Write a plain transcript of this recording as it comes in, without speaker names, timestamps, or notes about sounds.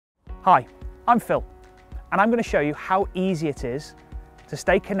Hi, I'm Phil, and I'm going to show you how easy it is to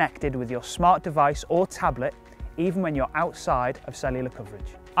stay connected with your smart device or tablet even when you're outside of cellular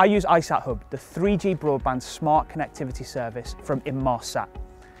coverage. I use IsatHub, the 3G broadband smart connectivity service from Inmarsat.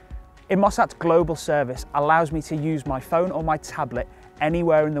 Inmarsat's global service allows me to use my phone or my tablet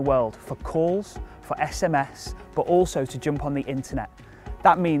anywhere in the world for calls, for SMS, but also to jump on the internet.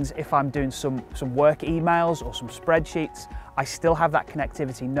 That means if I'm doing some work emails or some spreadsheets, I still have that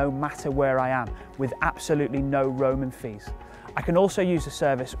connectivity no matter where I am, with absolutely no roaming fees. I can also use the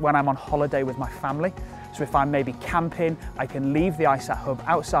service when I'm on holiday with my family. So if I'm maybe camping, I can leave the IsatHub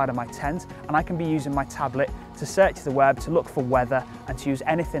outside of my tent and I can be using my tablet to search the web, to look for weather and to use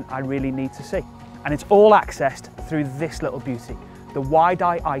anything I really need to see. And it's all accessed through this little beauty, the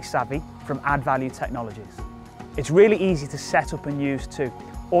Wideye iSavi from Add Value Technologies. It's really easy to set up and use too.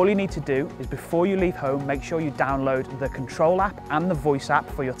 All you need to do is before you leave home, make sure you download the Control app and the Voice app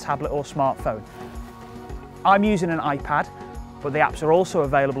for your tablet or smartphone. I'm using an iPad, but the apps are also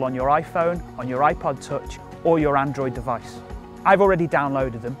available on your iPhone, on your iPod Touch, or your Android device. I've already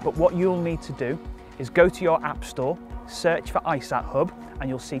downloaded them, but what you'll need to do is go to your App Store, search for IsatHub, and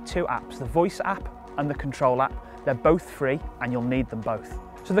you'll see two apps, the Voice app and the Control app. They're both free, and you'll need them both.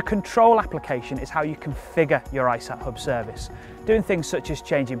 So the Control application is how you configure your IsatHub service, doing things such as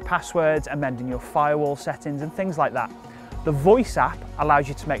changing passwords, amending your firewall settings, and things like that. The Voice app allows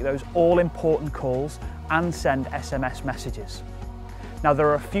you to make those all-important calls and send SMS messages. Now there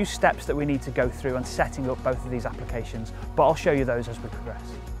are a few steps that we need to go through on setting up both of these applications, but I'll show you those as we progress.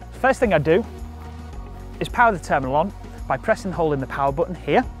 First thing I do is power the terminal on by pressing and holding the power button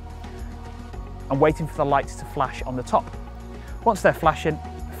here and waiting for the lights to flash on the top. Once they're flashing,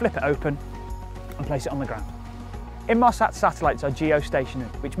 flip it open and place it on the ground. Inmarsat satellites are geostationary,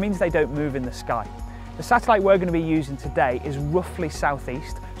 which means they don't move in the sky. The satellite we're going to be using today is roughly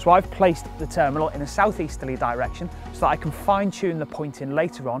southeast, so I've placed the terminal in a southeasterly direction so that I can fine-tune the pointing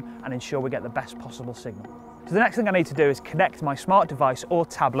later on and ensure we get the best possible signal. So the next thing I need to do is connect my smart device or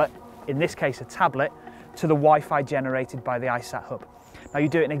tablet, in this case a tablet, to the Wi-Fi generated by the IsatHub. Now you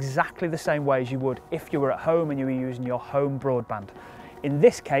do it in exactly the same way as you would if you were at home and you were using your home broadband. In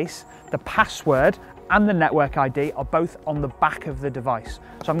this case, the password and the network ID are both on the back of the device.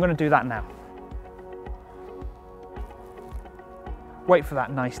 So I'm going to do that now. Wait for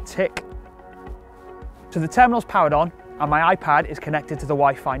that nice tick. So the terminal's powered on and my iPad is connected to the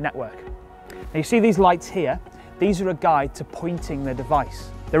Wi-Fi network. Now you see these lights here? These are a guide to pointing the device.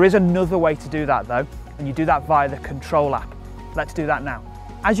 There is another way to do that though, and you do that via the Control app. Let's do that now.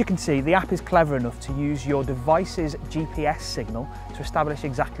 As you can see, the app is clever enough to use your device's GPS signal to establish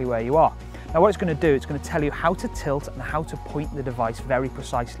exactly where you are. Now what it's going to do, it's going to tell you how to tilt and how to point the device very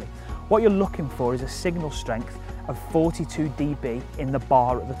precisely. What you're looking for is a signal strength of 42 dB in the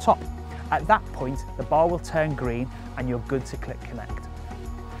bar at the top. At that point, the bar will turn green and you're good to click connect.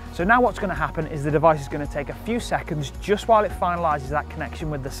 So now what's going to happen is the device is going to take a few seconds just while it finalises that connection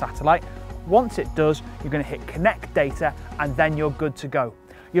with the satellite. Once it does, you're going to hit connect data and then you're good to go.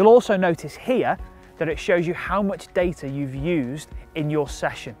 You'll also notice here that it shows you how much data you've used in your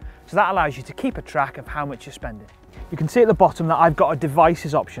session. So that allows you to keep a track of how much you're spending. You can see at the bottom that I've got a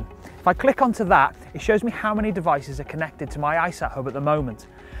devices option. If I click onto that, it shows me how many devices are connected to my IsatHub at the moment.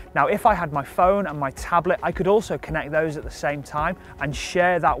 Now, if I had my phone and my tablet, I could also connect those at the same time and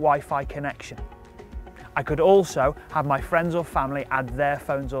share that Wi-Fi connection. I could also have my friends or family add their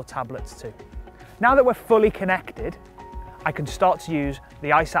phones or tablets too. Now that we're fully connected, I can start to use the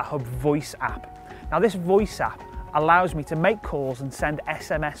IsatHub Voice app. Now this Voice app allows me to make calls and send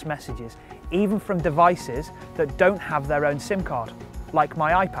SMS messages, even from devices that don't have their own SIM card, like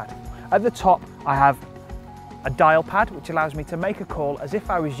my iPad. At the top, I have a dial pad, which allows me to make a call as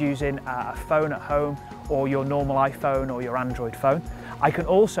if I was using a phone at home or your normal iPhone or your Android phone. I can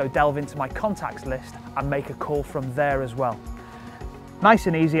also delve into my contacts list and make a call from there as well. Nice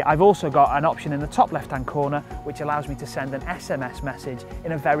and easy. I've also got an option in the top left-hand corner which allows me to send an SMS message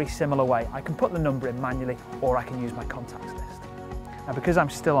in a very similar way. I can put the number in manually or I can use my contacts list. Now because I'm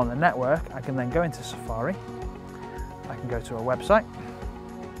still on the network, I can then go into Safari. I can go to a website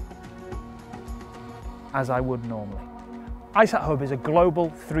as I would normally. IsatHub is a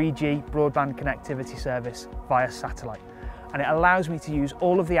global 3G broadband connectivity service via satellite, and it allows me to use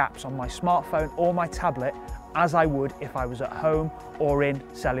all of the apps on my smartphone or my tablet as I would if I was at home or in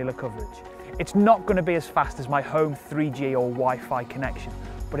cellular coverage. It's not going to be as fast as my home 3G or Wi-Fi connection,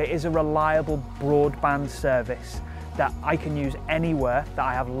 but it is a reliable broadband service that I can use anywhere that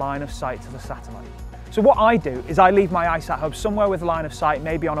I have line of sight to the satellite. So what I do is I leave my IsatHub somewhere with line of sight,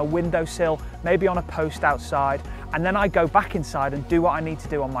 maybe on a windowsill, maybe on a post outside, And then I go back inside and do what I need to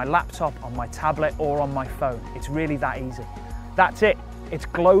do on my laptop, on my tablet, or on my phone. It's really that easy. That's it. It's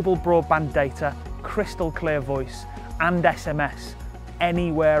global broadband data, crystal clear voice, and SMS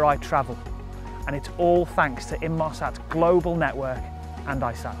anywhere I travel. And it's all thanks to Inmarsat's global network and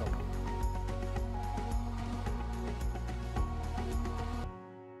iSavi.